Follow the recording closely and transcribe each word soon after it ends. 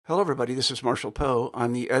Hello, everybody. This is Marshall Poe.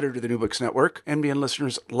 I'm the editor of the New Books Network. NBN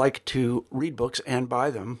listeners like to read books and buy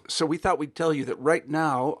them. So we thought we'd tell you that right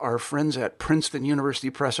now, our friends at Princeton University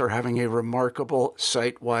Press are having a remarkable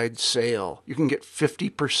site-wide sale. You can get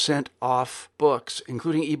 50% off books,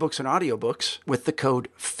 including ebooks and audiobooks, with the code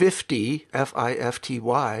 50,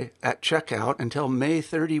 F-I-F-T-Y, at checkout until May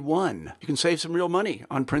 31. You can save some real money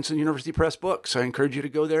on Princeton University Press books. I encourage you to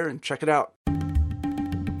go there and check it out.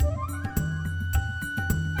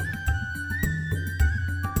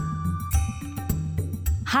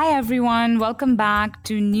 Hi everyone, welcome back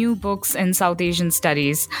to New Books in South Asian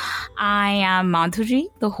Studies. I am Madhuri,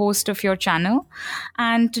 the host of your channel,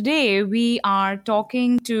 and today we are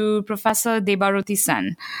talking to Professor Debaruti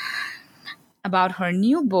Sen about her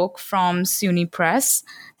new book from SUNY Press,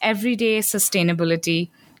 Everyday Sustainability,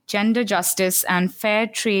 Gender Justice and Fair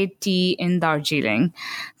Trade Tea in Darjeeling.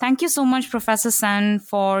 Thank you so much, Professor Sen,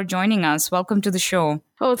 for joining us. Welcome to the show.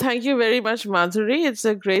 Oh, thank you very much, Madhuri. It's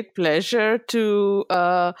a great pleasure to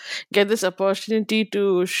get this opportunity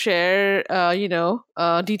to share,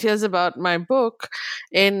 details about my book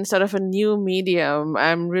in sort of a new medium.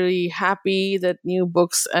 I'm really happy that New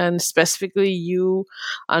Books and specifically you,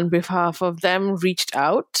 on behalf of them, reached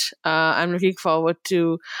out. I'm looking forward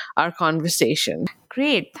to our conversation.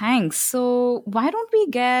 Great, thanks. So why don't we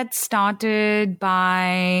get started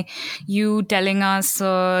by you telling us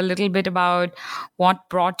a little bit about what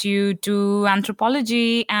brought you to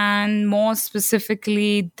anthropology and more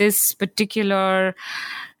specifically this particular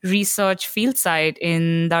research field site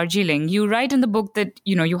in Darjeeling. You write in the book that,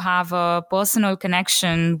 you have a personal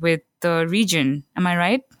connection with the region. Am I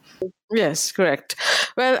right? Yes, correct.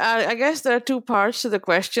 Well, I guess there are two parts to the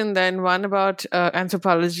question then, one about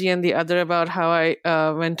anthropology and the other about how I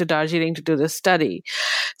went to Darjeeling to do this study.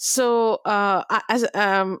 So I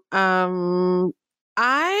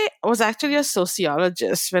was actually a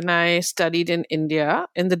sociologist when I studied in India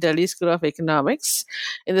in the Delhi School of Economics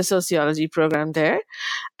in the sociology program there.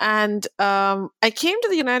 And I came to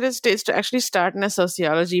the United States to actually start in a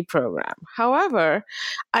sociology program. However,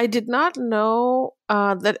 I did not know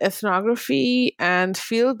that ethnography and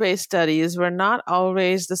field-based studies were not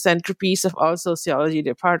always the centerpiece of all sociology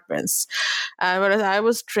departments. Whereas I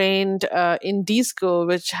was trained in D School,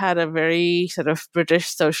 which had a very sort of British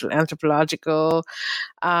social anthropological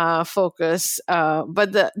focus.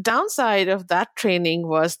 But the downside of that training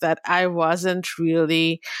was that I wasn't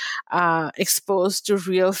really exposed to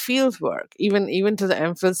real field work. Even to the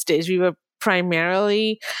MPhil stage, we were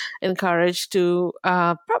primarily encouraged to,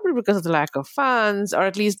 probably because of the lack of funds, or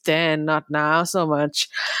at least then, not now so much,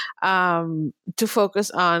 to focus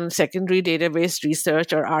on secondary database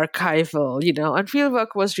research or archival, and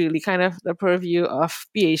fieldwork was really kind of the purview of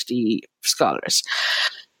PhD scholars.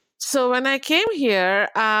 So when I came here,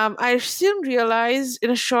 I soon realized in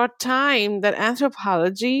a short time that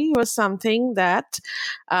anthropology was something that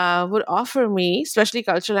would offer me, especially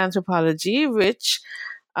cultural anthropology, which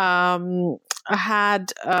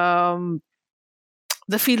had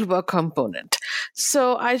the fieldwork component.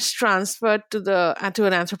 So I transferred to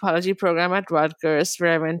an anthropology program at Rutgers,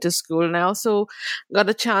 where I went to school, and I also got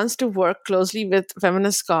a chance to work closely with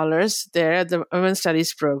feminist scholars there at the Women's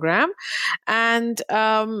Studies program. And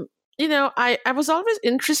I was always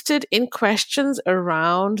interested in questions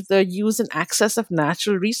around the use and access of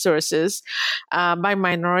natural resources by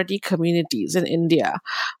minority communities in India,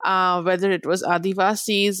 whether it was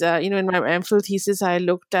Adivasis. In my MPhil thesis, I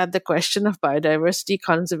looked at the question of biodiversity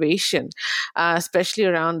conservation, especially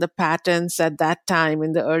around the patents at that time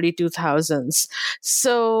in the early 2000s.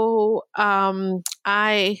 So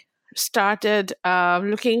I started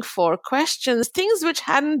looking for questions, things which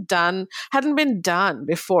hadn't been done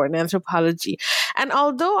before in anthropology. And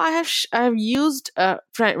although I have used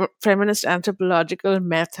feminist anthropological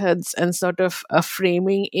methods and sort of a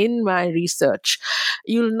framing in my research,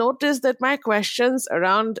 you'll notice that my questions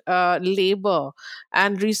around labor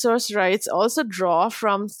and resource rights also draw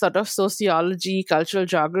from sort of sociology, cultural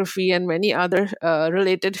geography, and many other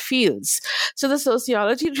related fields. So the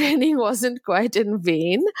sociology training wasn't quite in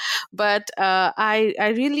vain. But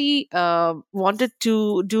I really wanted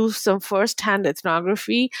to do some first-hand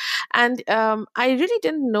ethnography, and I really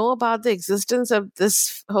didn't know about the existence of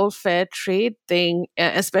this whole fair trade thing,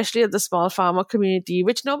 especially at the small farmer community,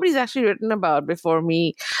 which nobody's actually written about before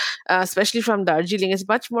me, especially from Darjeeling. It's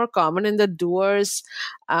much more common in the Doors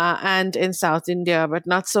and in South India, but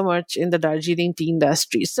not so much in the Darjeeling tea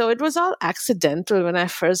industry. So it was all accidental when I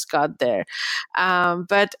first got there.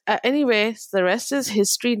 But anyway, the rest is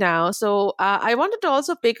history now. now. So I wanted to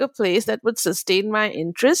also pick a place that would sustain my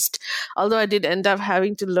interest, although I did end up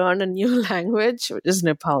having to learn a new language, which is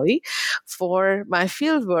Nepali, for my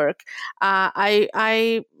field work.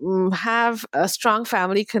 I have strong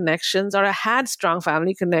family connections, or I had strong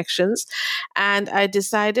family connections, and I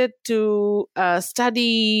decided to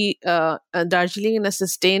study Darjeeling in a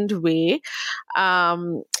sustained way.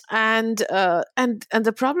 And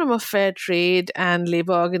the problem of fair trade and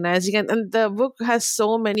labor organizing, and the book has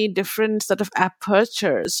so many different sort of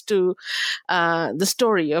apertures to the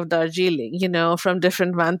story of Darjeeling, from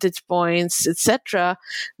different vantage points, etc.,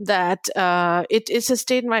 that it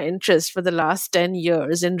sustained my interest for the last 10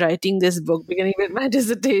 years in writing this book, beginning with my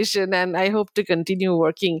dissertation, and I hope to continue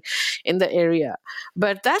working in the area.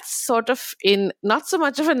 But that's sort of, in not so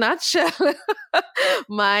much of a nutshell,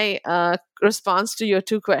 my response to your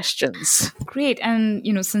two questions. Great. And,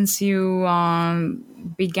 since you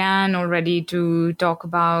began already to talk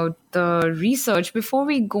about the research, before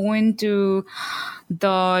we go into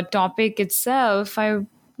the topic itself, I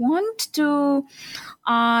want to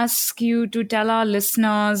ask you to tell our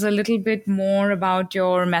listeners a little bit more about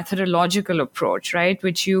your methodological approach, right,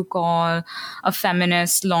 which you call a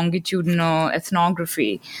feminist longitudinal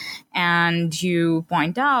ethnography. And you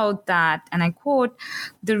point out that, and I quote,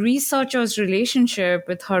 the researcher's relationship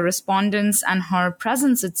with her respondents and her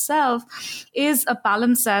presence itself is a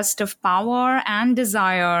palimpsest of power and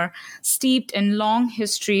desire steeped in long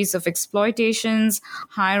histories of exploitations,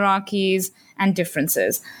 hierarchies, and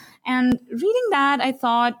differences. And reading that, I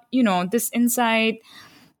thought, this insight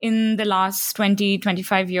in the last 20,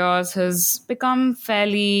 25 years has become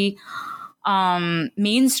fairly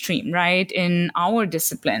mainstream, right, in our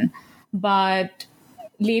discipline. But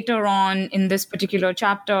later on in this particular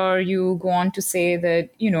chapter, you go on to say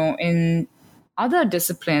that, in other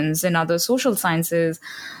disciplines, in other social sciences,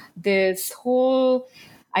 this whole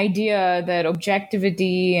idea that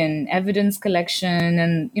objectivity and evidence collection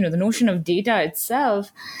and, the notion of data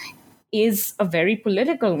itself is a very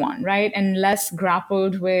political one, right? And less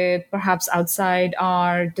grappled with perhaps outside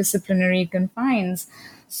our disciplinary confines.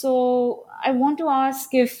 So I want to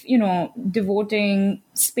ask if, devoting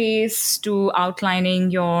space to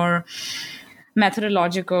outlining your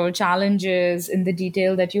methodological challenges in the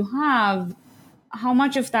detail that you have, how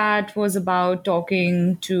much of that was about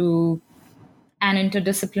talking to an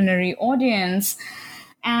interdisciplinary audience,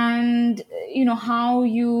 and, how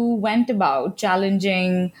you went about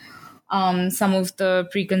challenging some of the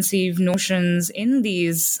preconceived notions in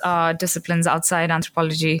these disciplines outside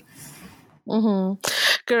anthropology. Mm-hmm.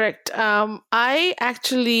 Correct. I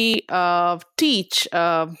actually teach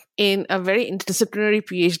in a very interdisciplinary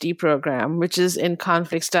PhD program, which is in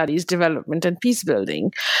conflict studies, development, and peace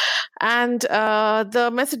building. And the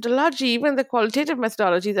methodology, even the qualitative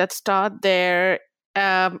methodology that's taught there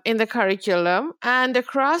in the curriculum and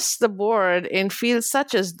across the board in fields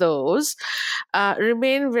such as those,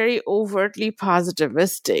 remain very overtly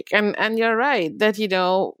positivistic. And you're right that,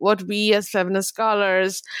 what we as feminist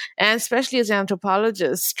scholars, and especially as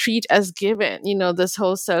anthropologists, treat as given, this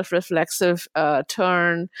whole self-reflexive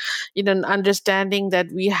turn, understanding that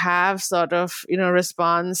we have sort of,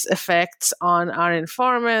 response effects on our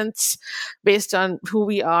informants based on who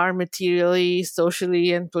we are materially,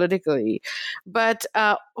 socially, and politically. But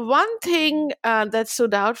one thing that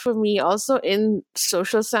stood out for me also in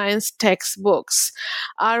social science textbooks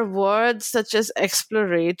are words such as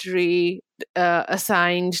exploratory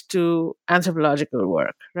assigned to anthropological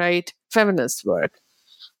work, right? Feminist work,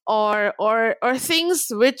 or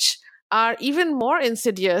things which are even more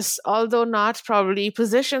insidious, although not probably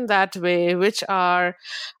positioned that way, which are,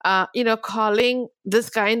 calling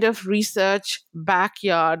this kind of research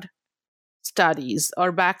backyard studies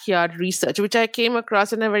or backyard research, which I came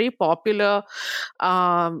across in a very popular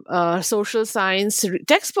social science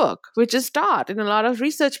textbook, which is taught in a lot of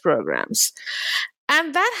research programs.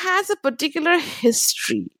 And that has a particular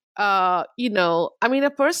history. A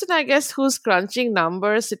person, I guess, who's crunching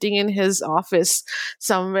numbers sitting in his office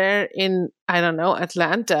somewhere in, I don't know,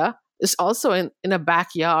 Atlanta, is also in a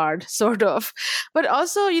backyard, sort of. But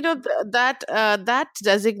also, that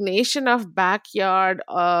designation of backyard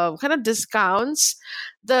kind of discounts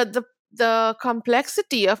the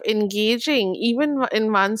complexity of engaging even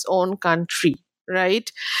in one's own country,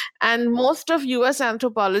 right? And most of US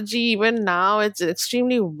anthropology, even now, it's an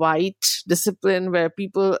extremely white discipline where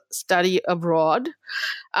people study abroad.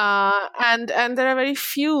 And there are very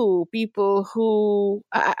few people who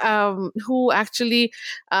actually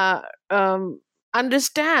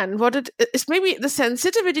understand what it is. Maybe the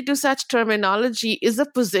sensitivity to such terminology is a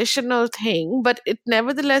positional thing, but it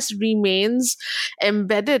nevertheless remains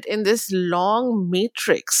embedded in this long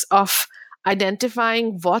matrix of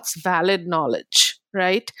identifying what's valid knowledge,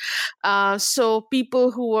 right? So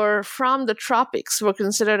people who were from the tropics were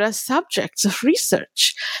considered as subjects of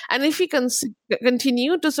research. And if we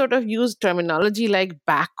continue to sort of use terminology like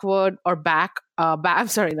backward or I'm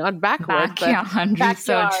sorry, not backward, Backyard but research,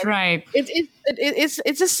 backyard. right?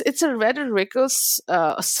 It's a rhetorical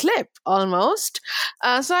slip almost.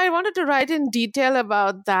 So I wanted to write in detail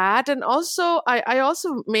about that, and also I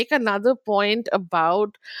also make another point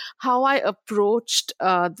about how I approached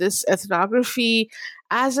this ethnography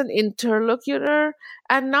as an interlocutor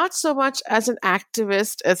and not so much as an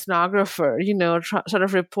activist ethnographer, sort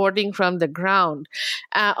of reporting from the ground.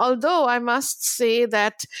 Although I must say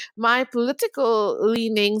that my political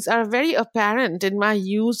leanings are very apparent in my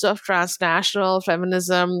use of transnational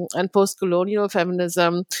feminism and post-colonial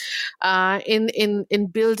feminism in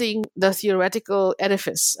building the theoretical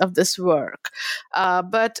edifice of this work.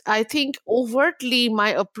 But I think overtly my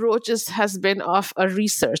approach has been of a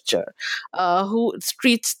researcher who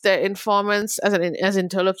treats their informants as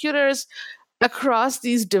interlocutors across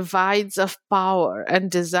these divides of power and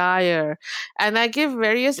desire. And I give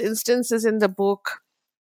various instances in the book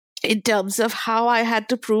in terms of how I had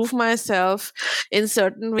to prove myself in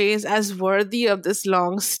certain ways as worthy of this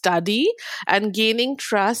long study and gaining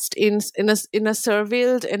trust in a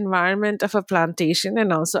surveilled environment of a plantation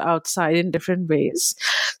and also outside in different ways.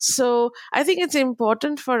 So I think it's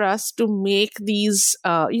important for us to make these,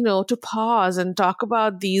 to pause and talk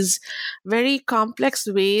about these very complex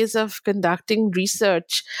ways of conducting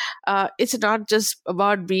research. It's not just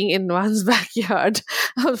about being in one's backyard.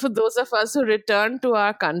 For those of us who return to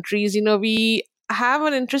our countries, we have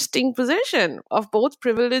an interesting position of both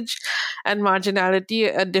privilege and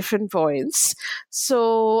marginality at different points.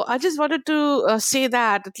 So I just wanted to say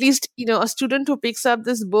that at least, a student who picks up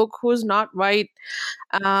this book who's not white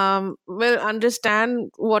will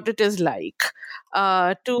understand what it is like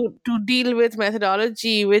to deal with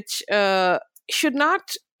methodology, which should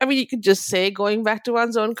not. I mean, you could just say going back to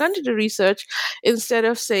one's own country to research instead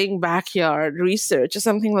of saying backyard research or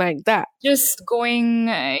something like that. Just going,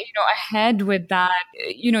 ahead with that,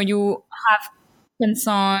 you have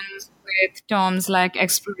concerns with terms like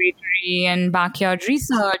exploratory and backyard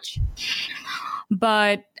research.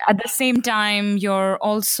 But at the same time, you're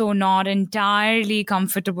also not entirely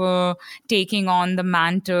comfortable taking on the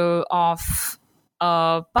mantle of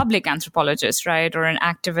a public anthropologist, right? Or an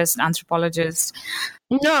activist anthropologist.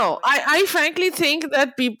 No, I frankly think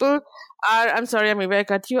that people are, I'm sorry, maybe I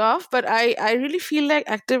cut you off, but I really feel like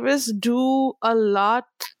activists do a lot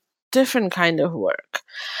different kind of work.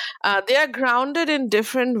 They are grounded in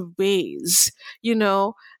different ways,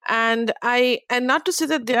 and not to say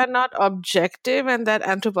that they are not objective and that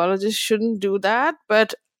anthropologists shouldn't do that,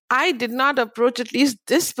 but I did not approach at least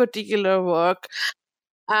this particular work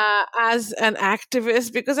as an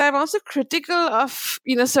activist because I'm also critical of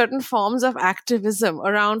certain forms of activism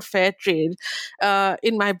around fair trade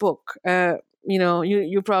in my book.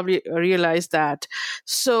 You probably realize that.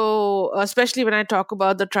 So especially when I talk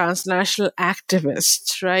about the transnational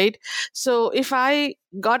activists, right? So if I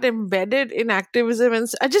got embedded in activism, and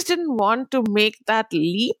I just didn't want to make that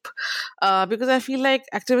leap because I feel like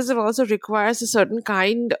activism also requires a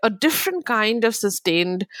different kind of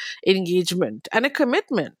sustained engagement and a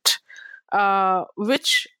commitment,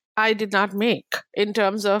 which I did not make in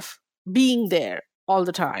terms of being there all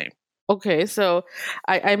the time. Okay, so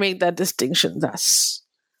I make that distinction thus.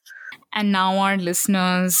 And now our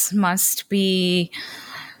listeners must be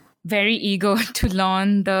very eager to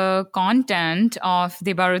learn the content of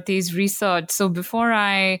Debarati's research. So before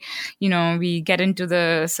we get into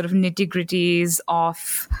the sort of nitty-gritties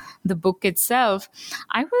of the book itself,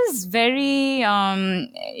 I was very,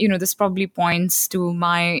 this probably points to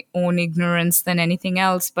my own ignorance than anything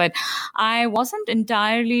else, but I wasn't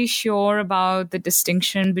entirely sure about the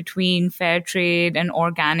distinction between fair trade and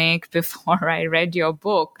organic before I read your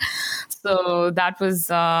book. So that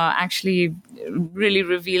was actually really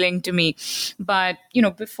revealing to me. But,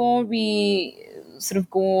 before we sort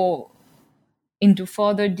of go into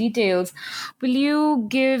further details, will you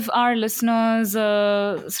give our listeners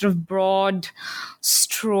a sort of broad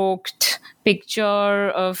stroked picture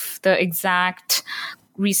of the exact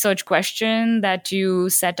research question that you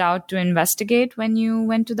set out to investigate when you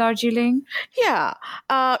went to Darjeeling? Yeah.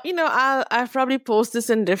 I'll probably post this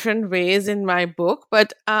in different ways in my book,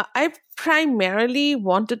 but I primarily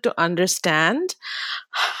wanted to understand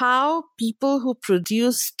how people who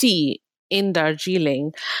produce tea in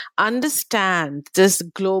Darjeeling understand this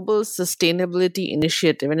global sustainability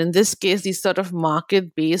initiative, and in this case, these sort of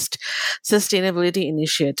market-based sustainability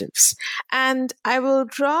initiatives. And I will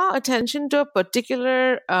draw attention to a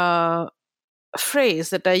particular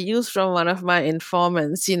phrase that I used from one of my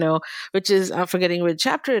informants, which is, I'm forgetting which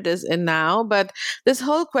chapter it is in now, but this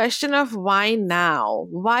whole question of why now?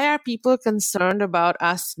 Why are people concerned about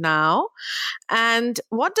us now? And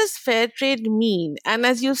what does fair trade mean? And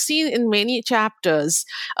as you've seen in many chapters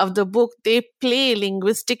of the book, they play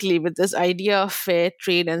linguistically with this idea of fair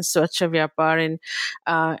trade and Swachh Vyapar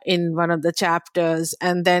in one of the chapters,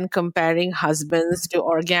 and then comparing husbands to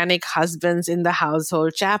organic husbands in the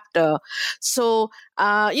household chapter. So,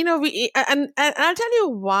 and I'll tell you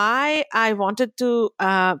why I wanted to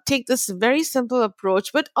take this very simple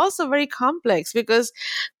approach, but also very complex, because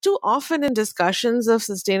too often in discussions of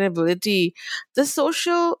sustainability, the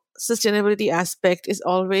social sustainability aspect is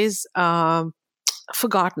always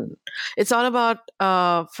forgotten. It's all about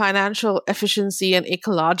financial efficiency and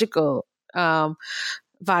ecological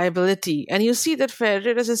viability. And you see that fair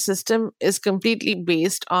trade as a system is completely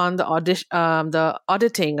based on the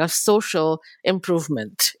auditing of social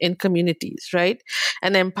improvement in communities, right?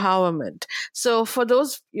 And empowerment. So for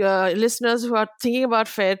those listeners who are thinking about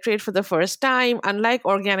fair trade for the first time, unlike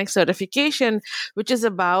organic certification, which is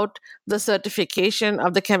about the certification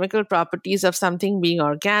of the chemical properties of something being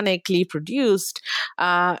organically produced,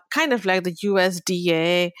 kind of like the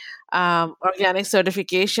USDA, organic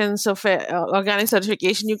certification. So organic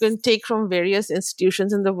certification you can take from various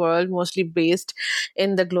institutions in the world, mostly based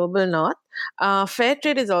in the global north. Fair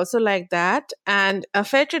trade is also like that. And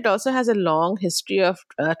fair trade also has a long history of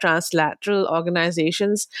translateral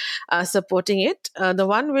organizations supporting it. The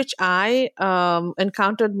one which I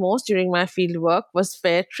encountered most during my field work was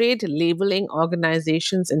Fair Trade Labeling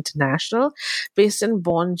Organizations International, based in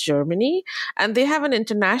Bonn, Germany. And they have an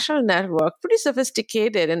international network, pretty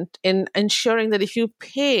sophisticated in ensuring that if you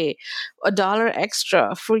pay $1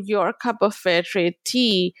 extra for your cup of fair trade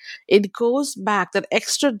tea, it goes back, that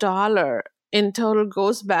extra dollar in total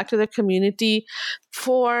goes back to the community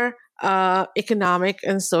for economic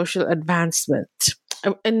and social advancement.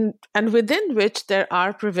 And within which there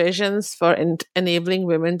are provisions for enabling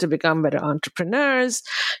women to become better entrepreneurs,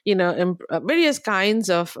 various kinds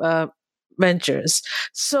of ventures.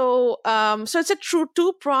 So it's a true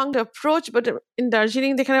two-pronged approach, but in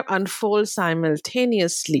Darjeeling, they kind of unfold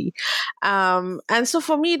simultaneously. And so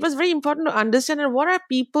for me, it was very important to understand what are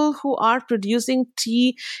people who are producing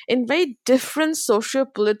tea in very different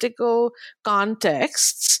socio-political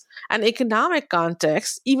contexts and economic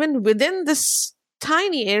contexts, even within this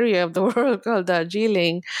tiny area of the world called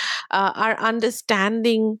Darjeeling, are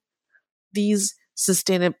understanding these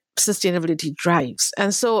sustainability drives.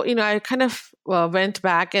 And so, I kind of went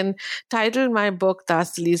back and titled my book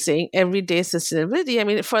thusly, saying Everyday Sustainability. I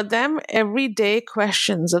mean, for them, everyday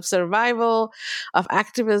questions of survival, of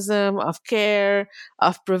activism, of care,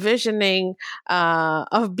 of provisioning,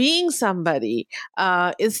 of being somebody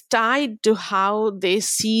is tied to how they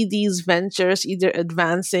see these ventures either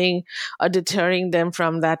advancing or deterring them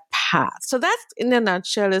from that path. So that, in a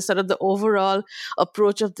nutshell, is sort of the overall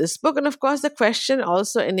approach of this book. And of course, the question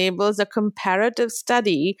also enables a comparative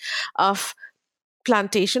study of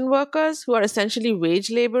plantation workers who are essentially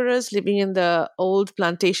wage laborers living in the old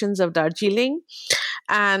plantations of Darjeeling,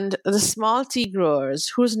 and the small tea growers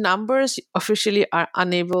whose numbers officially are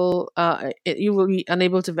unable, you will be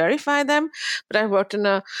unable to verify them. But I worked in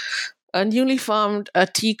a newly formed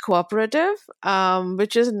tea cooperative,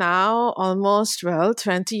 which is now almost,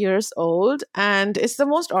 20 years old. And it's the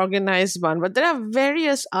most organized one. But there are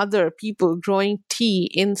various other people growing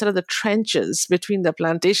tea in sort of the trenches between the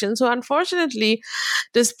plantations who, unfortunately,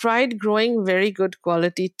 despite growing very good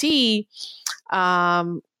quality tea,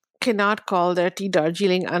 cannot call their tea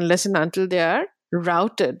Darjeeling unless and until they are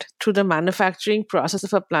routed through the manufacturing process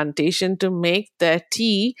of a plantation to make their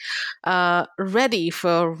tea ready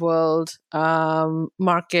for world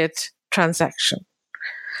market transaction.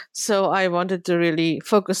 So I wanted to really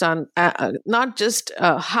focus on not just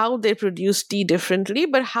how they produce tea differently,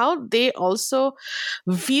 but how they also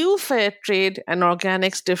view fair trade and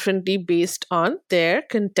organics differently based on their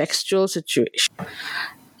contextual situation.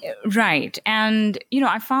 Right. And,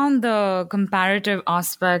 I found the comparative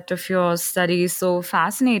aspect of your study so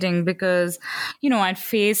fascinating because, at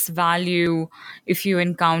face value, if you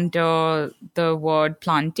encounter the word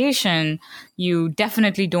plantation, you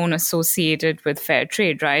definitely don't associate it with fair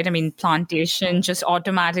trade, right? I mean, plantation just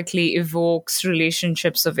automatically evokes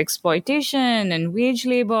relationships of exploitation and wage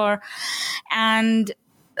labor. And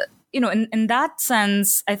in that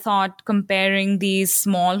sense, I thought comparing these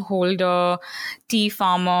smallholder tea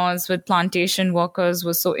farmers with plantation workers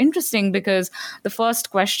was so interesting, because the first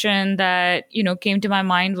question that, came to my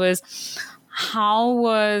mind was, how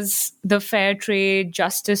was the fair trade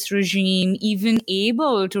justice regime even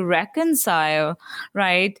able to reconcile,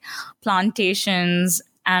 right, plantations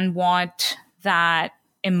and what that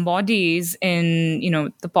embodies in,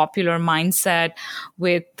 the popular mindset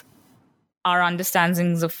with our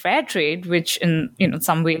understandings of fair trade, which in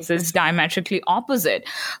some ways is diametrically opposite.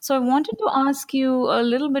 So I wanted to ask you a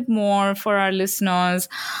little bit more for our listeners,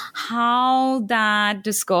 how that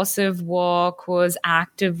discursive work was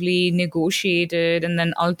actively negotiated and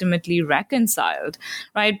then ultimately reconciled,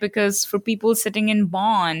 right? Because for people sitting in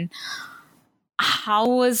Bonn, how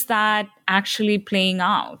was that actually playing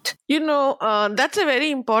out? That's a very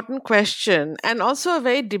important question, and also a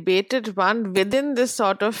very debated one within this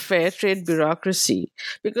sort of fair trade bureaucracy,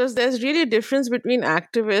 because there's really a difference between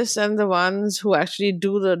activists and the ones who actually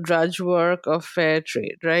do the drudge work of fair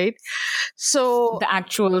trade, right? So the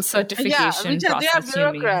actual certification they are process,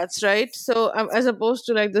 bureaucrats, right? So as opposed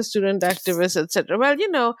to like the student activists, etc.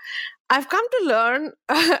 Well, I've come to learn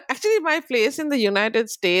actually my place in the United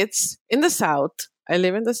States in the South. I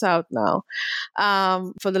live in the South now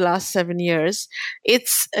for the last 7 years.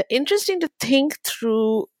 It's interesting to think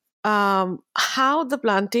through how the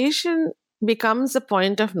plantation becomes a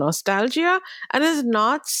point of nostalgia and is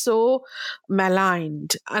not so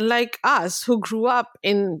maligned, unlike us who grew up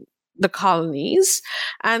in the colonies.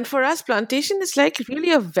 And for us, plantation is like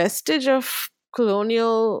really a vestige of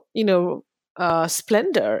colonial,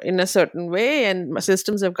 splendor in a certain way and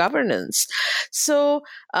systems of governance. So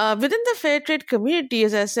within the fair trade community,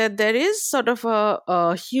 as I said, there is sort of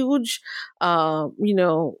a huge,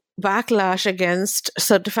 backlash against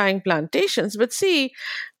certifying plantations. But see,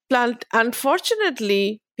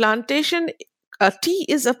 unfortunately, tea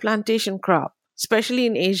is a plantation crop, especially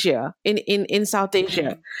in Asia, in South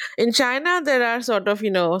Asia. In China, there are sort of,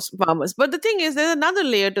 farmers. But the thing is, there's another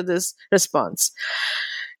layer to this response.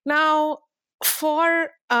 Now,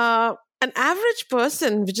 for an average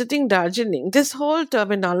person visiting Darjeeling, this whole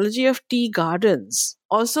terminology of tea gardens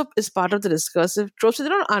also is part of the discursive trope. So they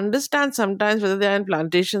don't understand sometimes whether they're in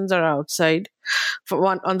plantations or outside,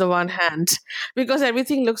 on the one hand, because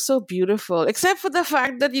everything looks so beautiful, except for the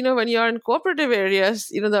fact that, when you're in cooperative areas,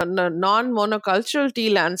 the non-monocultural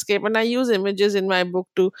tea landscape, and I use images in my book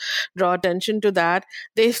to draw attention to that,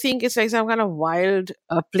 they think it's like some kind of wild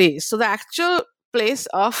place. So the actual place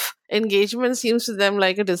of engagement seems to them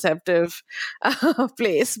like a deceptive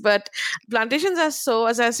place. But plantations are so,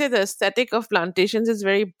 as I say, the aesthetic of plantations is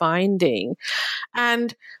very binding.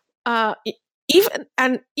 And even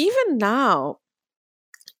now,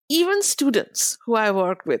 even students who I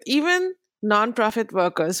work with, even nonprofit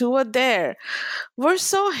workers who were there, were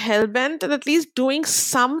so hell-bent on at least doing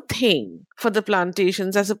something for the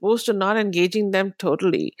plantations as opposed to not engaging them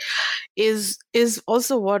totally, is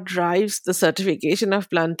also what drives the certification of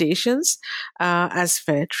plantations as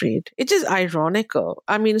fair trade. It is ironical.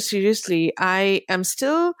 I mean, seriously, I am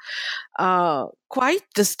still quite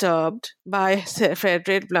disturbed by fair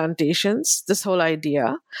trade plantations, this whole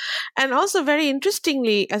idea. And also, very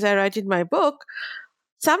interestingly, as I write in my book,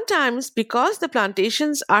 sometimes because the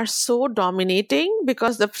plantations are so dominating,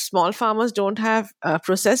 because the small farmers don't have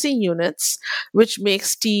processing units, which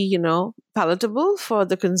makes tea, palatable for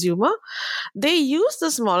the consumer, they use the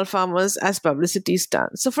small farmers as publicity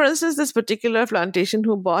stunts. So, for instance, this particular plantation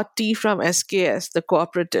who bought tea from SKS, the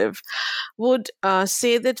cooperative, would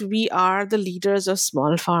say that we are the leaders of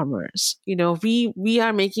small farmers. We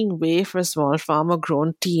are making way for small farmer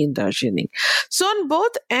grown tea in Darjeeling. So, on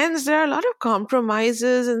both ends, there are a lot of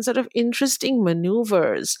compromises and sort of interesting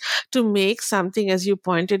maneuvers to make something, as you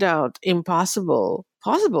pointed out, impossible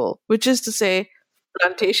possible, which is to say,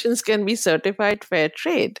 plantations can be certified fair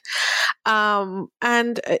trade.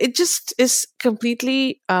 And it just is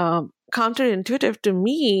completely counterintuitive to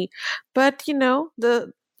me. But,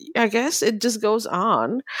 I guess it just goes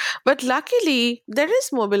on. But luckily, there is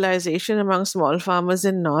mobilization among small farmers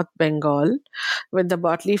in North Bengal with the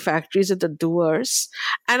Botley factories at the Duars.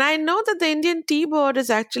 And I know that the Indian Tea Board is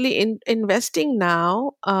actually investing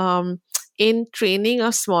now in training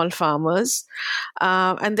of small farmers,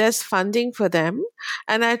 and there's funding for them.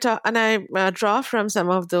 And I draw from some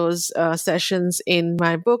of those sessions in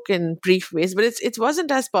my book in brief ways. But it wasn't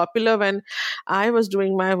as popular when I was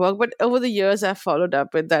doing my work. But over the years, I've followed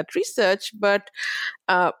up with that research. But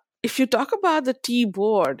if you talk about the tea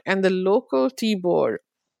board and the local tea board,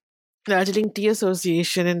 Darjeeling Tea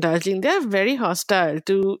Association in Darjeeling, they are very hostile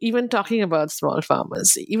to even talking about small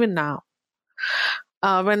farmers, even now.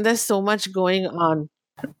 when there's so much going on.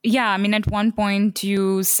 Yeah, I mean, at one point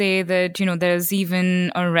you say that, there's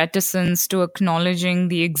even a reticence to acknowledging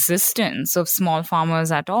the existence of small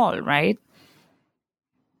farmers at all, right?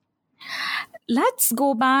 Let's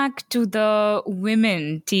go back to the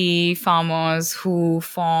women tea farmers who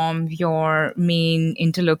form your main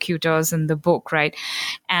interlocutors in the book, right?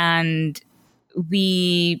 And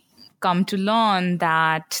we come to learn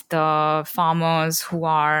that the farmers who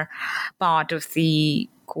are part of the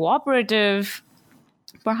cooperative,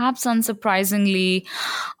 perhaps unsurprisingly,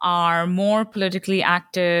 are more politically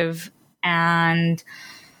active and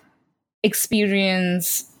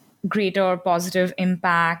experience greater positive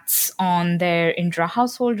impacts on their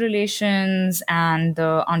intra-household relations and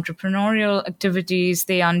the entrepreneurial activities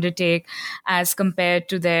they undertake as compared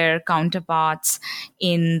to their counterparts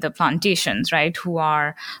in the plantations, right, who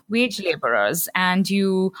are wage laborers. And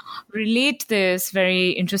you relate this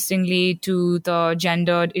very interestingly to the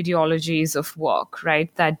gendered ideologies of work,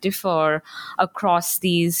 right, that differ across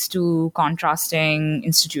these two contrasting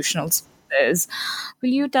institutional spaces. Will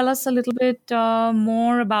you tell us a little bit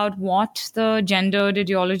more about what the gendered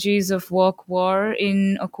ideologies of work were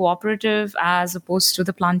in a cooperative as opposed to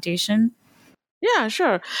the plantation? Yeah,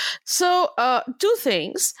 sure. So, two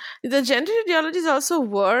things. The gender ideologies also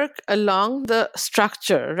work along the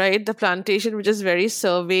structure, right? The plantation, which is very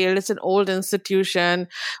surveilled, it's an old institution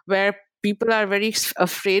where people are very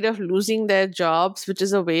afraid of losing their jobs, which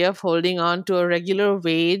is a way of holding on to a regular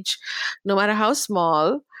wage, no matter how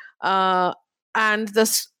small. Uh, and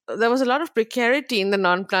there was a lot of precarity in the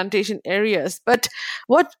non-plantation areas. But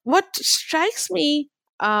what strikes me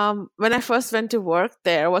when I first went to work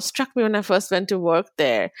there, what struck me when I first went to work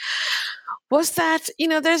there was that,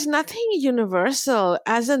 there's nothing universal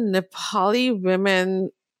as a Nepali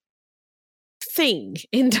women thing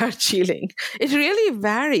in Darjeeling. It really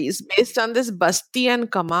varies based on this Basti and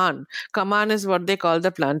Kaman. Kaman is what they call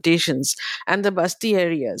the plantations and the Basti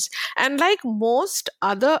areas. And like most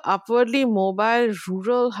other upwardly mobile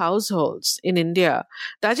rural households in India,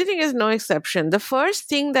 Darjeeling is no exception. The first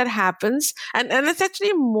thing that happens, and it's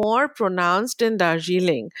actually more pronounced in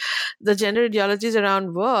Darjeeling, the gender ideologies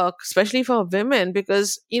around work, especially for women,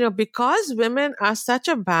 because women are such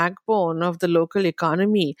a backbone of the local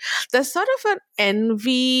economy, there's sort of an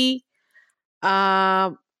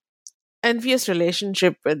uh, envious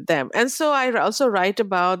relationship with them. And so I also write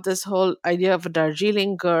about this whole idea of a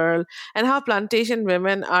Darjeeling girl and how plantation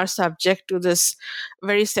women are subject to this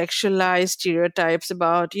very sexualized stereotypes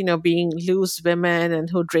about, being loose women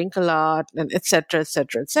and who drink a lot and etc.,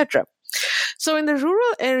 etc., etc. So in the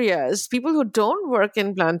rural areas, people who don't work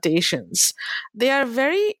in plantations, they are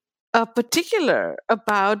very particular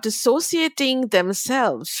about dissociating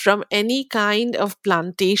themselves from any kind of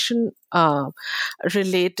plantation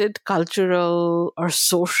related cultural or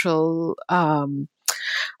social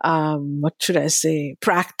what should I say,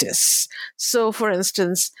 practice. So, for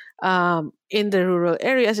instance, in the rural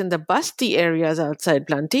areas, in the Basti areas outside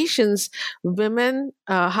plantations, women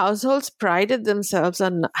households prided themselves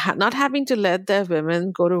on not having to let their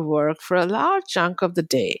women go to work for a large chunk of the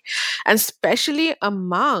day, and especially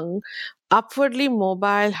among upwardly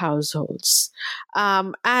mobile households.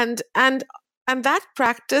 And that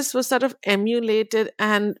practice was sort of emulated,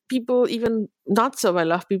 and people, even not so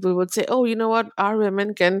well off people, would say, oh, you know what, our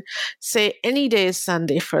women can say any day is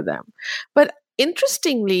Sunday for them. But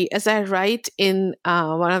interestingly, as I write in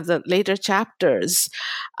one of the later chapters,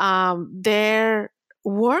 their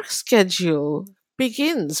work schedule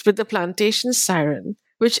begins with the plantation siren,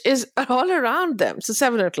 which is all around them. So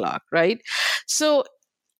 7 o'clock, right? So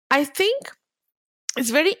I think it's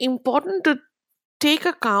very important to take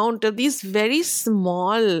account of these very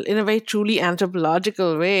small, in a very truly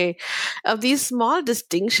anthropological way, of these small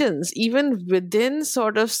distinctions, even within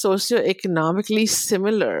sort of socioeconomically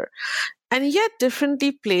similar and yet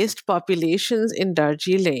differently placed populations in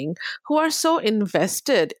Darjeeling who are so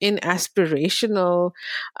invested in aspirational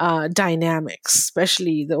dynamics,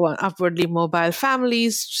 especially the one upwardly mobile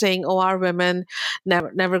families saying, "Oh, our women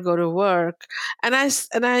never go to work," and I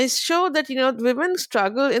show that women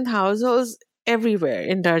struggle in households everywhere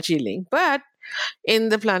in Darjeeling, but in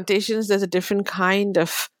the plantations, there's a different kind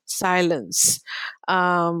of silence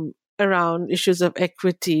around issues of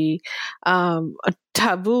equity, a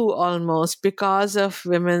taboo almost because of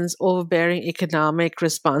women's overbearing economic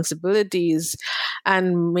responsibilities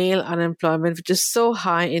and male unemployment, which is so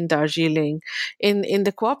high in Darjeeling. In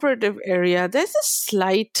the cooperative area, there's a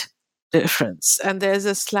slight difference, and there's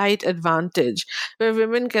a slight advantage where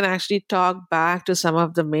women can actually talk back to some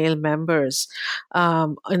of the male members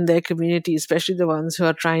in their community, especially the ones who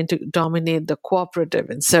are trying to dominate the cooperative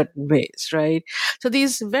in certain ways, right? So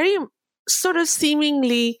these very sort of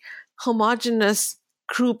seemingly homogenous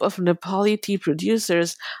group of Nepali tea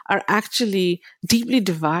producers are actually deeply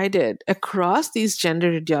divided across these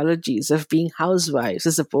gender ideologies of being housewives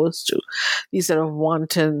as opposed to these sort of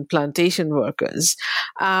wanton plantation workers.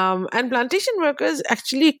 And plantation workers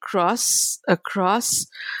actually cross across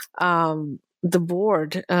the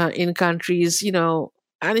board in countries,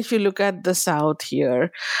 and if you look at the South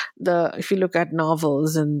here, if you look at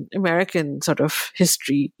novels and American sort of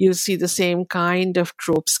history, you see the same kind of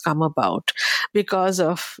tropes come about because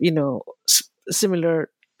of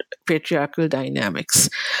similar patriarchal dynamics.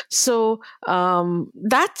 So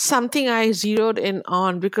that's something I zeroed in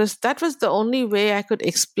on because that was the only way I could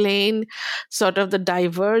explain sort of the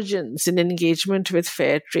divergence in engagement with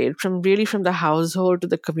fair trade from the household to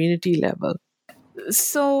the community level.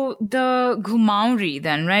 So the Ghumauri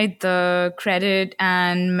then, right? The credit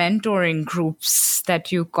and mentoring groups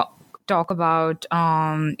that you talk about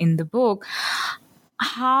in the book,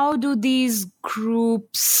 how do these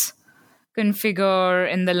groups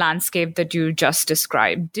configure in the landscape that you just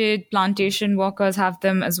described? Did plantation workers have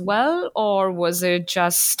them as well, or was it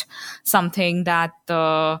just something that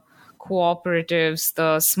the cooperatives,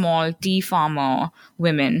 the small tea farmer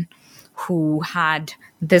women who had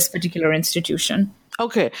this particular institution?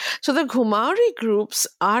 Okay, so the Ghumauri groups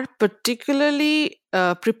are particularly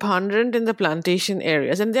preponderant in the plantation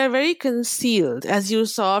areas, and they're very concealed, as you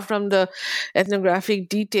saw from the ethnographic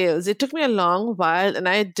details. It took me a long while, and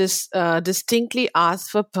I distinctly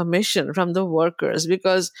asked for permission from the workers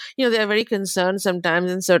because they're very concerned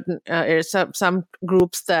sometimes in certain areas, some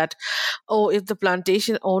groups that, if the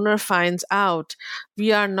plantation owner finds out,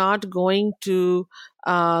 we are not going to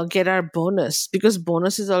get our bonus, because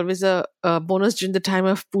bonus is always a bonus during the time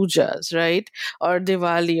of pujas, right? Or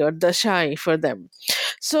Diwali or Dashai for them.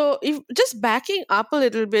 So if just backing up a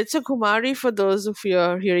little bit, so Ghumauri, for those of you who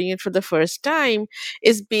are hearing it for the first time,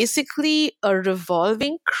 is basically a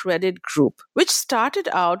revolving credit group, which started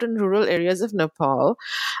out in rural areas of Nepal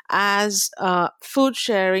as food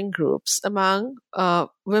sharing groups among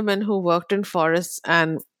women who worked in forests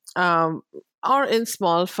and or in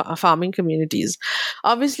small farming communities.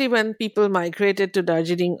 Obviously, when people migrated to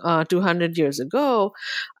Darjeeling 200 years ago,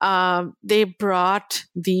 they brought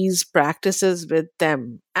these practices with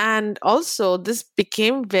them. And also, this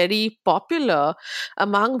became very popular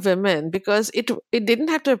among women because it didn't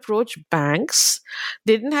have to approach banks.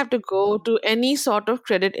 They didn't have to go to any sort of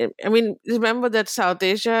credit. I mean, remember that South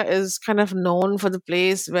Asia is kind of known for the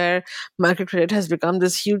place where microcredit has become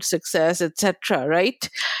this huge success, etc., right?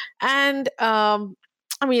 And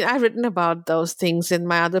I've written about those things in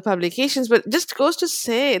my other publications, but it just goes to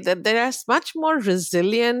say that there are much more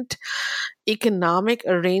resilient economic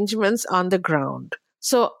arrangements on the ground.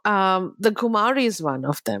 So the Ghumauri is one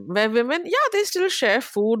of them, where women, they still share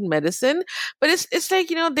food, medicine, but it's like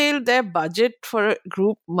their budget for a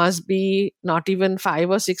group must be not even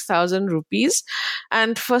 5,000 or 6,000 rupees,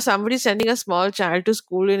 and for somebody sending a small child to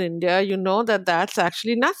school in India, that's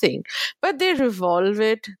actually nothing. But they revolve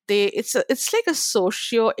it. It's like a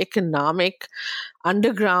socio-economic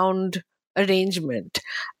underground arrangement.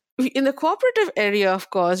 In the cooperative area,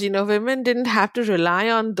 of course, women didn't have to rely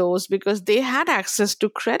on those because they had access to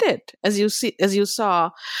credit. As you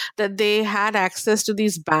saw, that they had access to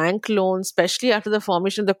these bank loans, especially after the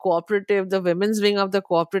formation of the cooperative. The women's wing of the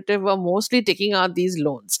cooperative were mostly taking out these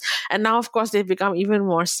loans. And now, of course, they've become even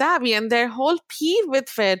more savvy. And their whole peeve with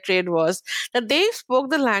fair trade was that they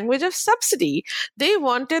spoke the language of subsidy. They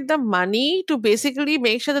wanted the money to basically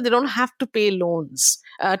make sure that they don't have to pay loans,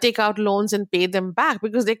 take out loans and pay them back,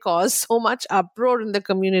 because they caused so much uproar in the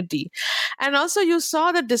community. And also, you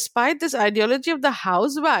saw that despite this ideology of the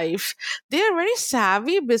housewife, they are very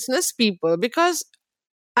savvy business people, because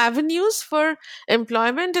avenues for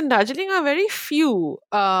employment in Darjeeling are very few.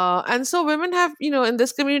 And so women have, in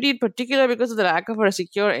this community in particular, because of the lack of a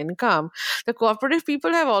secure income, the cooperative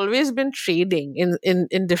people have always been trading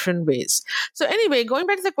in different ways. So anyway, going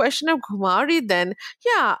back to the question of Ghumauri then,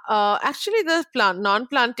 actually the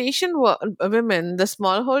non-plantation women, the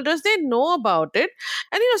smallholders, they know about it.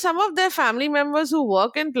 And, some of their family members who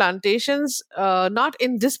work in plantations, not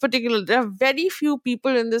in this particular, there are very few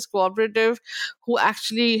people in this cooperative who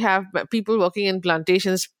actually have people working in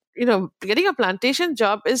plantations. Getting a plantation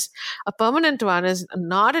job is a permanent one, is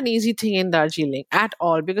not an easy thing in Darjeeling at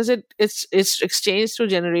all, because it's exchanged through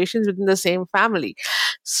generations within the same family.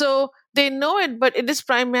 So they know it, but it is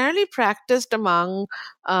primarily practiced among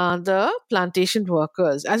the plantation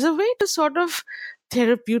workers as a way to sort of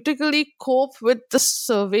therapeutically cope with the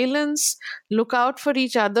surveillance, look out for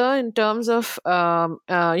each other in terms of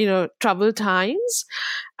troubled times,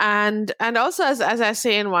 and also as I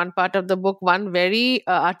say in one part of the book, one very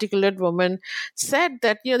articulate woman said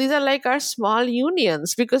that these are like our small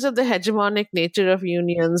unions because of the hegemonic nature of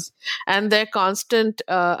unions and their constant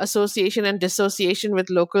association and dissociation with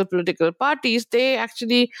local political parties. They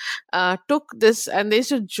actually took this and they used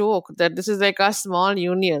to joke that this is like our small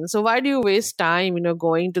union. So why do you waste time,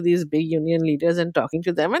 going to these big union leaders and talking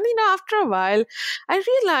to them? And after a while, I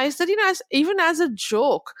realized that even as a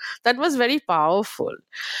joke, that was very powerful.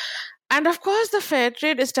 And of course, the fair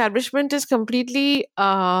trade establishment is completely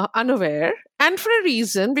unaware, and for a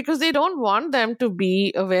reason, because they don't want them to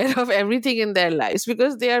be aware of everything in their lives,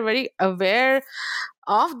 because they are very aware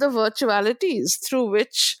of the virtualities through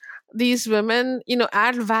which these women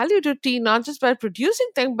add value to tea, not just by producing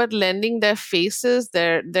things but lending their faces,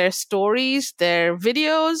 their stories, their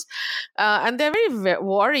videos, and they're very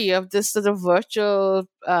wary of this sort of virtual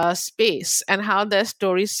space and how their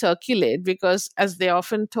stories circulate, because as they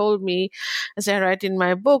often told me, as I write in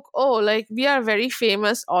my book, like we are very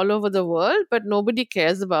famous all over the world but nobody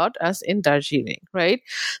cares about us in Darjeeling, right?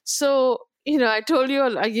 So I told you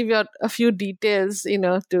I give you a few details,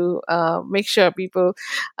 to make sure people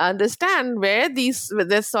understand where this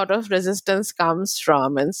sort of resistance comes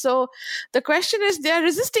from. And so the question is, they are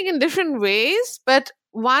resisting in different ways, but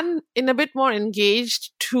one in a bit more engaged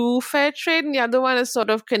to fair trade, and the other one is sort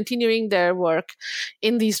of continuing their work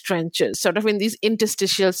in these trenches, sort of in these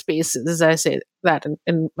interstitial spaces, as I say that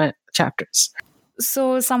in my chapters.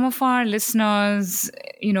 So some of our listeners,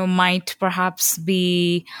 might perhaps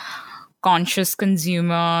be conscious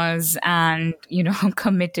consumers and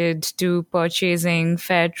committed to purchasing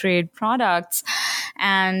fair trade products,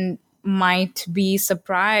 and might be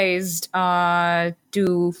surprised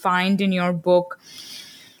to find in your book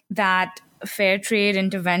that fair trade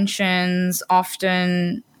interventions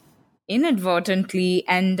often inadvertently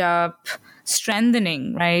end up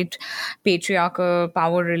strengthening, right, patriarchal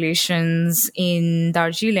power relations in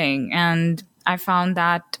Darjeeling. And I found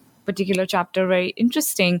that particular chapter very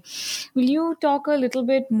interesting. Will you talk a little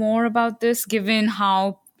bit more about this, given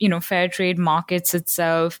how fair trade markets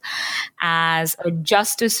itself as a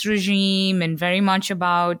justice regime and very much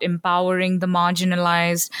about empowering the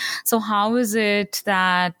marginalized? So how is it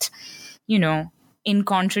that in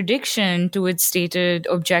contradiction to its stated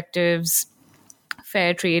objectives,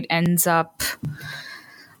 fair trade ends up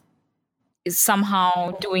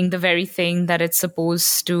somehow doing the very thing that it's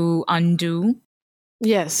supposed to undo?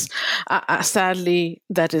 Yes, sadly,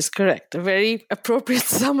 that is correct. A very appropriate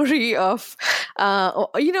summary of,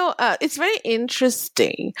 it's very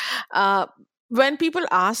interesting. When people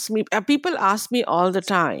ask me all the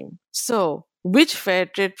time, so which fair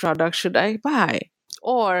trade product should I buy?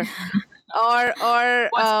 Or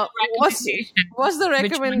what's the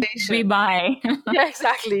recommendation? We buy. Yeah,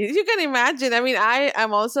 exactly. You can imagine. I mean, I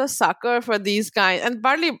am also a sucker for these kinds, and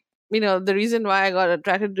partly the reason why I got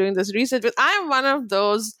attracted to doing this research, but I am one of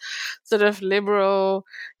those sort of liberal,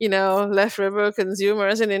 left liberal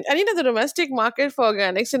consumers. And the domestic market for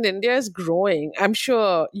organics in India is growing. I'm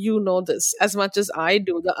sure you know this as much as I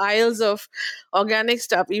do. The aisles of organic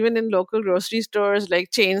stuff, even in local grocery stores,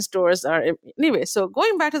 like chain stores, are anyway. So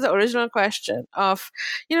going back to the original question of,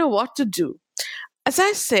 what to do. As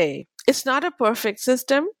I say, it's not a perfect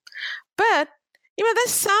system, but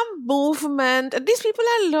there's some movement. These people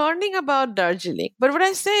are learning about Darjeeling. But what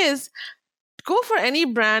I say is, go for any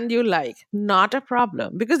brand you like. Not a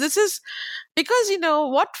problem. Because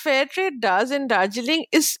what fair trade does in Darjeeling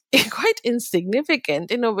is quite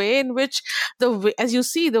insignificant in a way in which, as you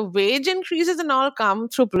see, the wage increases and all come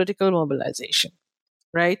through political mobilization.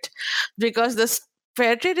 Right? Because the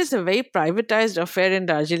fair trade is a very privatized affair in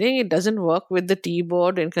Darjeeling. It doesn't work with the tea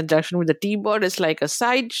board in conjunction with the tea board. It's like a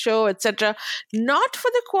sideshow, etc. Not for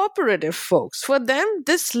the cooperative folks. For them,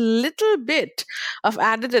 this little bit of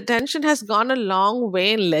added attention has gone a long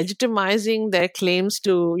way in legitimizing their claims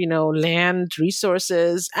to, land,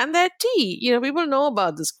 resources, and their tea. People know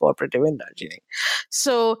about this cooperative in Darjeeling.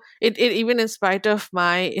 So it even in spite of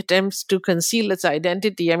my attempts to conceal its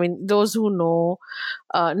identity, I mean, those who know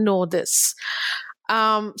this.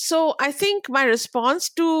 So I think my response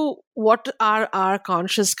to what are our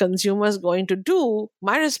conscious consumers going to do,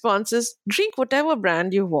 my response is drink whatever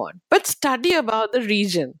brand you want, but study about the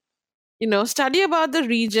region. study about the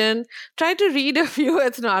region, try to read a few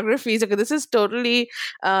ethnographies. Okay, this is totally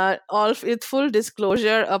all with full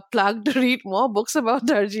disclosure, a plug to read more books about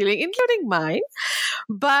Darjeeling, including mine.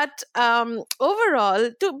 But overall,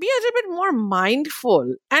 to be a little bit more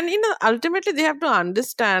mindful, and ultimately they have to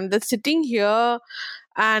understand that sitting here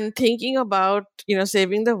and thinking about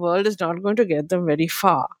saving the world is not going to get them very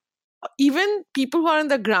far. Even people who are on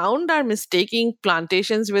the ground are mistaking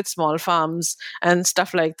plantations with small farms and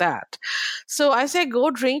stuff like that. So I say go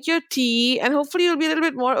drink your tea, and hopefully you'll be a little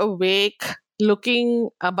bit more awake, looking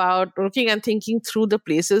and thinking through the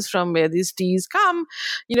places from where these teas come.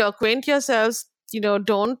 Acquaint yourselves.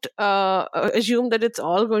 Don't assume that it's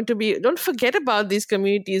all going to be. Don't forget about these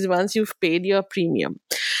communities once you've paid your premium.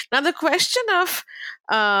 Now, the question of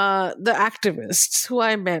the activists who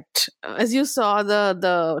I met, as you saw,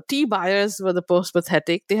 the tea buyers were the most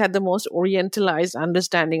pathetic. They had the most orientalized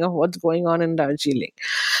understanding of what's going on in Darjeeling.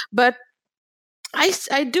 But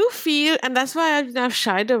I do feel, and that's why I've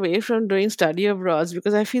shied away from doing study abroads,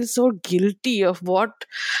 because I feel so guilty of what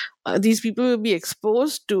these people will be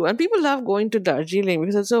exposed to. And people love going to Darjeeling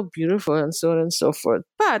because it's so beautiful and so on and so forth.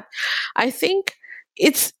 But I think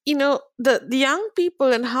it's the young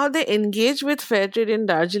people and how they engage with fair trade in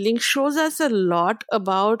Darjeeling shows us a lot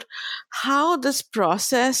about how this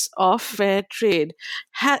process of fair trade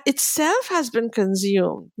itself has been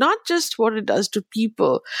consumed, not just what it does to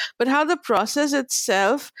people, but how the process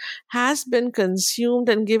itself has been consumed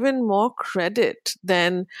and given more credit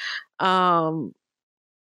than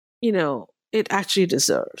it actually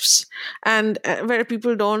deserves. And where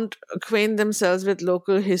people don't acquaint themselves with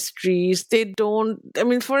local histories, they don't. I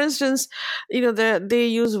mean, for instance, they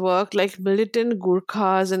use work like militant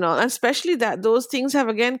Gurkhas and all, and especially that those things have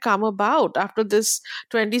again come about after this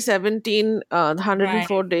 2017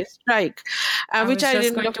 104-day strike, which I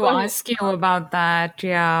was going to ask you about that.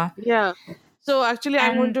 Yeah. So actually,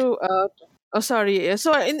 I'm going to. Oh, sorry.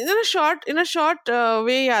 So in a short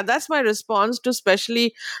way, yeah, that's my response to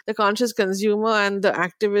especially the conscious consumer and the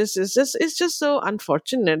activist. It's just so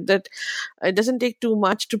unfortunate that it doesn't take too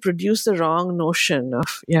much to produce the wrong notion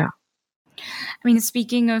of, yeah. I mean,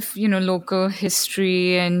 speaking of, local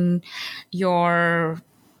history and your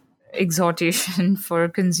exhortation for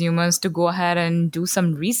consumers to go ahead and do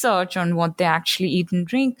some research on what they actually eat and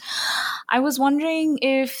drink, I was wondering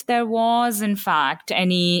if there was, in fact,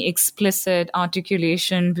 any explicit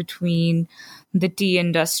articulation between the tea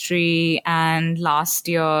industry and last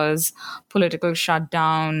year's political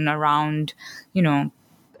shutdown around, the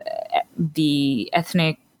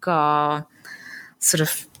ethnic sort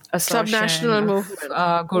of assertion subnational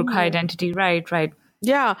movement, Gurkha identity. Right.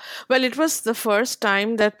 Yeah, well, it was the first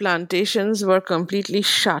time that plantations were completely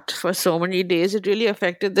shut for so many days. It really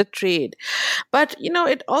affected the trade. But,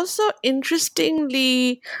 it also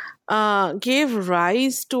interestingly gave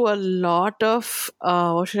rise to a lot of,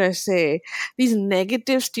 what should I say, these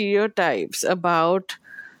negative stereotypes about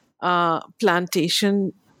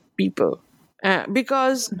plantation people.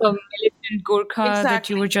 Because the militant Gurkha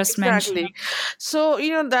that you were just mentioning. So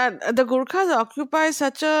that the Gurkhas occupy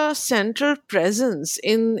such a central presence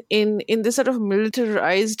in this sort of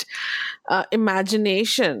militarized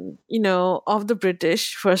imagination, of the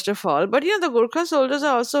British, first of all. But the Gurkha soldiers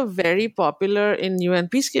are also very popular in UN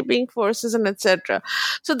peacekeeping forces and etc.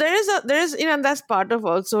 So there is and that's part of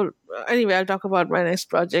also. Anyway, I'll talk about my next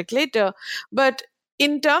project later. But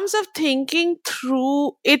in terms of thinking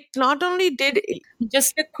through it, not only did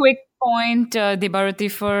just a quick point, Debarathi,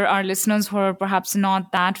 for our listeners who are perhaps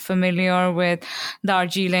not that familiar with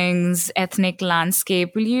Darjeeling's ethnic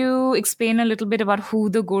landscape, will you explain a little bit about who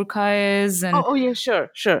the Gurkha is? And Oh yeah, sure.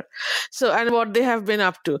 So, and what they have been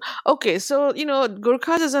up to. Okay, so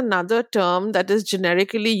Gurkhas is another term that is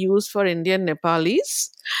generically used for Indian Nepalis.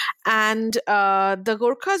 And the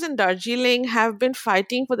Gurkhas in Darjeeling have been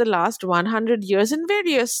fighting for the last 100 years in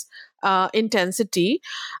various intensity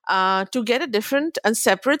to get a different and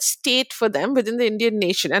separate state for them within the Indian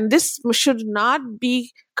nation. And this should not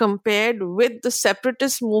be compared with the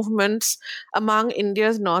separatist movements among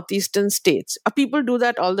India's northeastern states. People do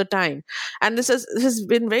that all the time. And this has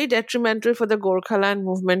been very detrimental for the Gorkhaland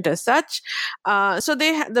movement as such. So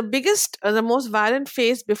the most violent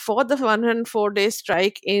phase before the 104-day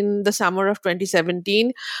strike in the summer of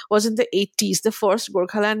 2017 was in the 80s, the first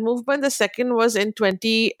Gorkhaland movement. The second was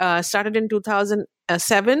started in 2000.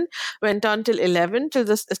 1907, went on till 11, till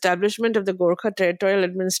the establishment of the Gorkha Territorial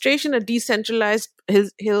Administration, a decentralized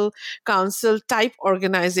hill council type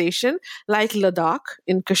organization like Ladakh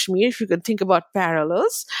in Kashmir, if you can think about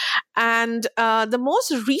parallels. And the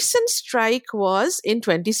most recent strike was in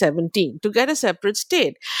 2017 to get a separate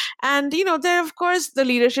state. And, there, of course, the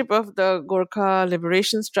leadership of the Gorkha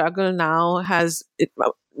liberation struggle now has...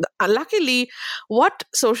 Luckily, what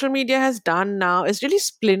social media has done now is really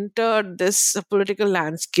splintered this political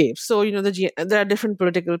landscape. So, there are different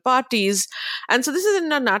political parties. And so this is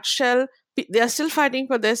in a nutshell. They are still fighting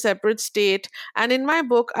for their separate state. And in my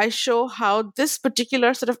book, I show how this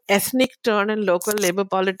particular sort of ethnic turn in local labor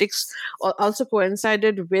politics also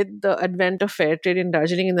coincided with the advent of fair trade in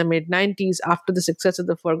Darjeeling in the mid-90s after the success of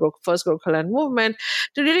the first Gorkhaland movement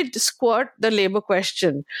to really squirt the labor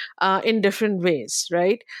question in different ways,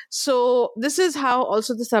 right? So this is how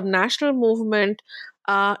also the subnational movement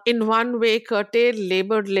in one way curtailed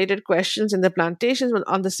labor-related questions in the plantations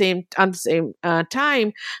on the same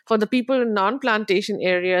time. For the people in non-plantation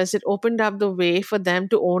areas, it opened up the way for them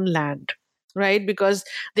to own land, right? Because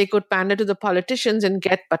they could pander to the politicians and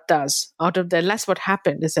get pattas out of there. That's what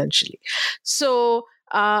happened, essentially. So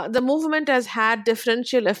the movement has had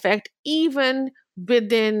differential effect even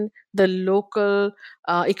within the local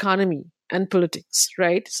economy and politics,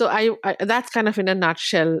 right? So I that's kind of in a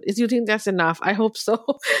nutshell. Do you think that's enough? I hope so.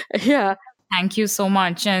 Yeah. Thank you so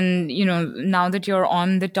much. And, now that you're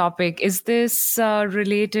on the topic, is this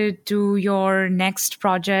related to your next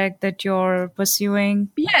project that you're pursuing?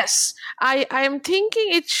 Yes. I am thinking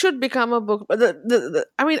it should become a book.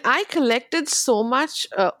 I collected so much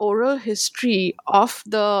oral history of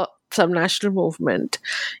the subnational movement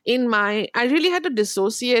I really had to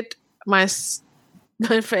dissociate my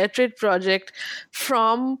fair trade project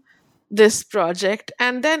from this project.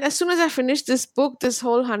 And then as soon as I finished this book, this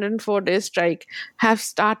whole 104-day strike had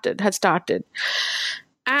started.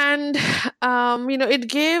 And, it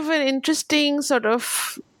gave an interesting sort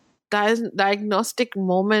of diagnostic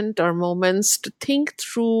moment or moments to think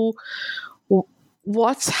through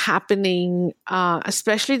what's happening,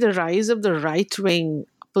 especially the rise of the right-wing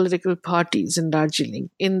political parties in Darjeeling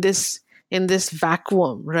in this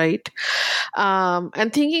vacuum, right?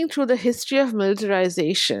 And thinking through the history of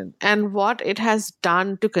militarization and what it has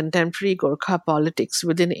done to contemporary Gorkha politics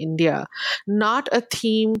within India, not a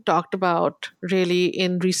theme talked about really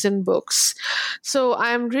in recent books. So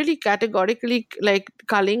I'm really categorically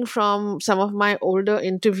culling from some of my older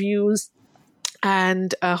interviews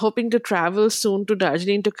and hoping to travel soon to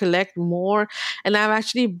Darjeeling to collect more. And I've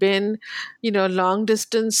actually been, long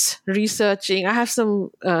distance researching. I have some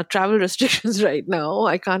travel restrictions right now.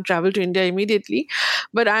 I can't travel to India immediately,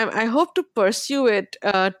 but I hope to pursue it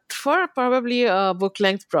for probably a book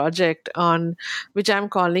length project on which I'm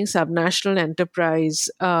calling Subnational Enterprise.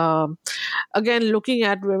 Again, looking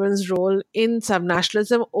at women's role in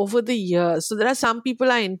subnationalism over the years. So there are some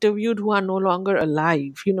people I interviewed who are no longer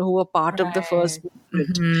alive, who were part of the first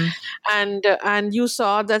movement. Mm-hmm. And you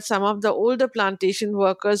saw that some of the older plantation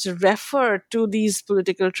workers refer to these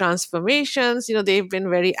political transformations. They've been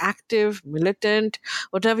very active, militant,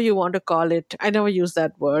 whatever you want to call it. I never use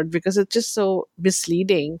that word because it's just so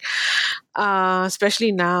misleading,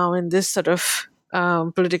 especially now in this sort of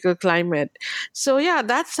political climate. So yeah,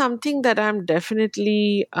 that's something that I'm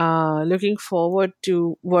definitely looking forward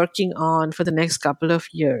to working on for the next couple of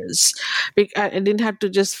years. I didn't have to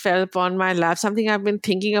just fell upon my lap, something I've been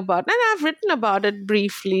thinking about, and I've written about it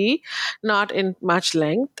briefly, not in much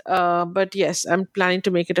length, but yes, I'm planning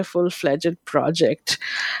to make it a full-fledged project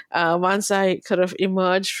once I sort of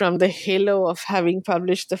emerge from the halo of having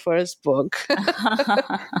published the first book.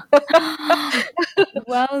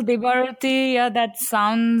 Well, Debarathi, yeah, that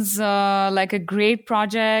sounds like a great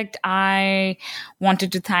project. I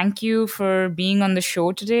wanted to thank you for being on the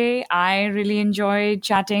show today. I really enjoyed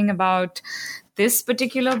chatting about this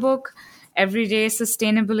particular book, Everyday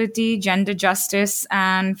Sustainability, Gender Justice,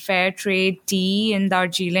 and Fair Trade Tea in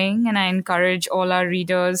Darjeeling. And I encourage all our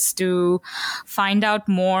readers to find out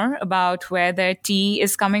more about where their tea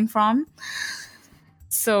is coming from.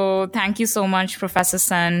 So thank you so much, Professor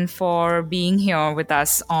Sen, for being here with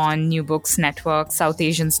us on New Books Network, South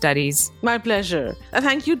Asian Studies. My pleasure. And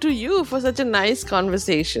thank you to you for such a nice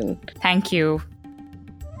conversation. Thank you.